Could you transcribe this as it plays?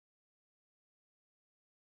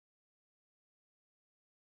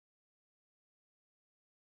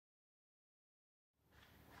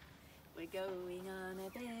going on a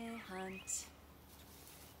bear hunt.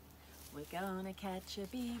 We're gonna catch a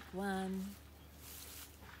big one.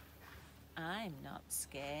 I'm not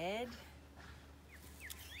scared.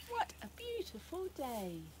 What a beautiful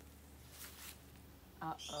day.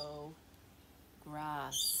 Uh-oh,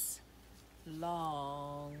 grass,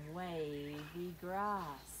 long wavy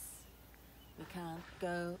grass. We can't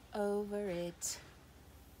go over it.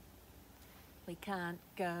 We can't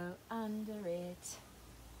go under it.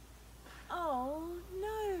 Oh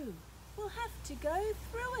no, we'll have to go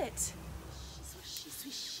through it. Swishy,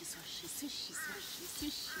 swishy, swishy, swishy, swishy,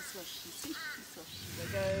 swishy, swishy, swishy, swishy.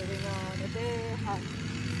 We're going on a bear hunt.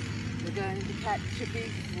 We're going to catch a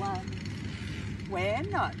big one. We're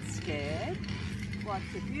not scared. What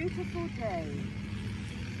a beautiful day.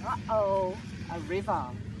 Uh-oh, a river,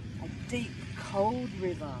 a deep, cold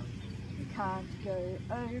river. We can't go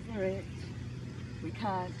over it. We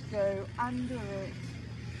can't go under it.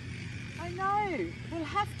 I know, we'll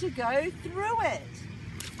have to go through it.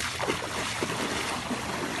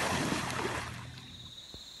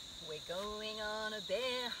 We're going on a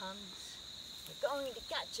bear hunt. We're going to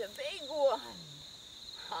catch a big one.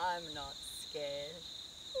 I'm not scared.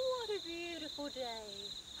 What a beautiful day.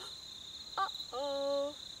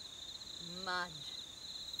 Uh-oh, mud,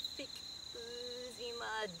 thick, oozy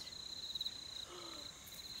mud.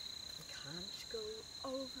 We can't go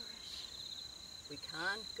over it. We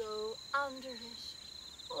can't go under it.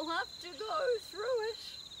 We'll have to go through it.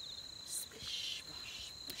 Splish,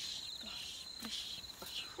 splash, splish, splash, splish,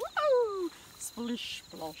 splash. Woo! Splish,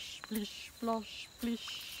 splash, splish, splash,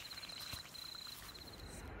 splish.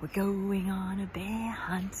 We're going on a bear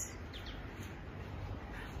hunt.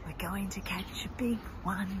 We're going to catch a big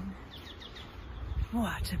one.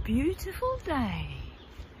 What a beautiful day.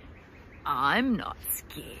 I'm not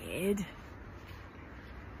scared.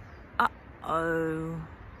 Uh-oh.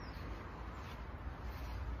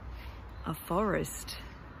 A forest.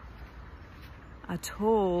 A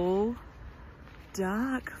tall,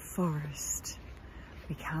 dark forest.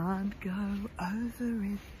 We can't go over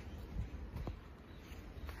it.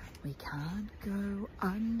 We can't go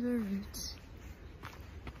under it.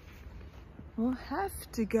 We'll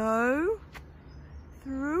have to go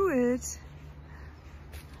through it.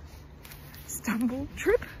 Stumble,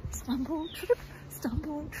 trip, stumble, trip,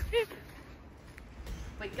 stumble, trip.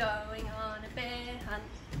 We're going on a bear hunt.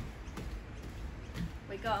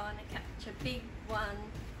 We're gonna catch a big one.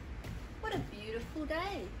 What a beautiful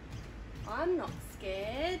day. I'm not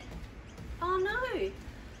scared. Oh no,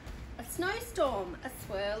 a snowstorm, a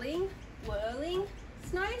swirling, whirling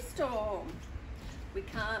snowstorm. We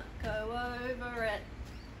can't go over it.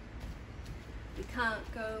 We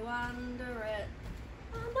can't go under it.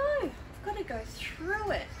 Oh no, I've got to go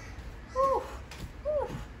through it. Ooh, ooh,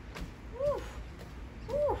 ooh,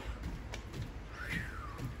 ooh.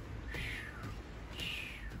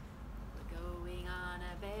 We're going on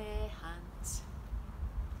a bear hunt.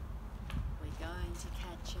 We're going to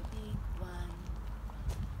catch a big one.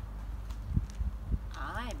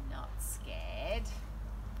 I'm not scared.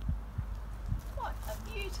 What a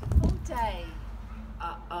beautiful day.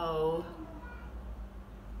 Uh-oh.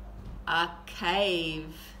 A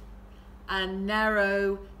cave. A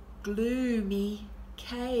narrow, gloomy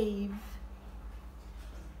cave.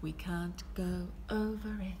 We can't go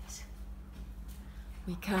over it.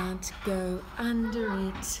 We can't go under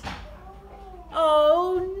it.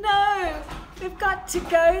 Oh no! We've got to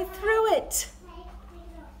go through it.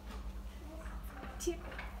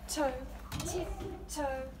 Tiptoe,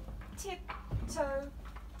 tiptoe, tiptoe,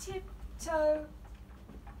 tiptoe.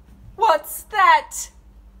 What's that?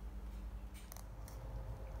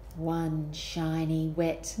 One shiny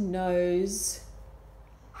wet nose.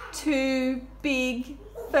 Two big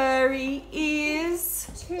furry ears.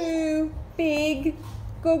 Two big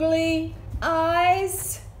googly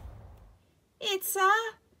eyes. It's a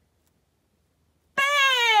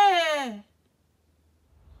bear!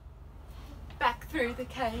 Back through the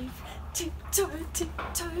cave. Tiptoe,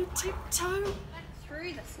 tiptoe, tiptoe. Back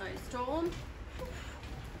through the snowstorm.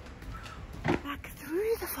 Back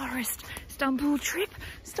through the forest. Stumble, trip,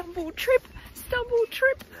 stumble, trip, stumble,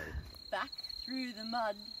 trip. Back through the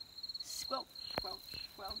mud. Squelch, squelch,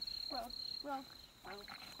 squelch, squelch, squelch, squelch, squelch,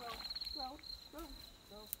 squelch, squelch, squelch,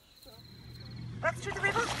 squelch. Back through the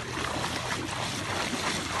river.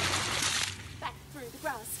 Back through the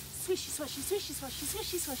grass. Swishy, swishy, swishy, swishy,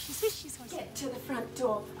 swishy, swishy, swishy, swishy. Get to the front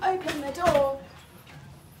door. Open the door.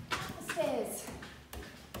 The stairs.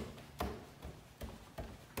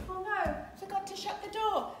 Oh no, forgot to shut the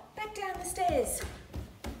door. Back down the stairs.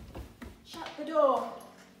 Shut the door.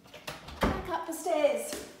 Back up the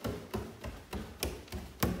stairs.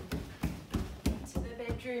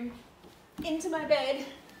 bedroom, into my bed,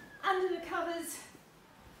 under the covers.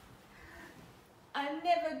 I'm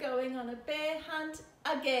never going on a bear hunt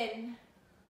again.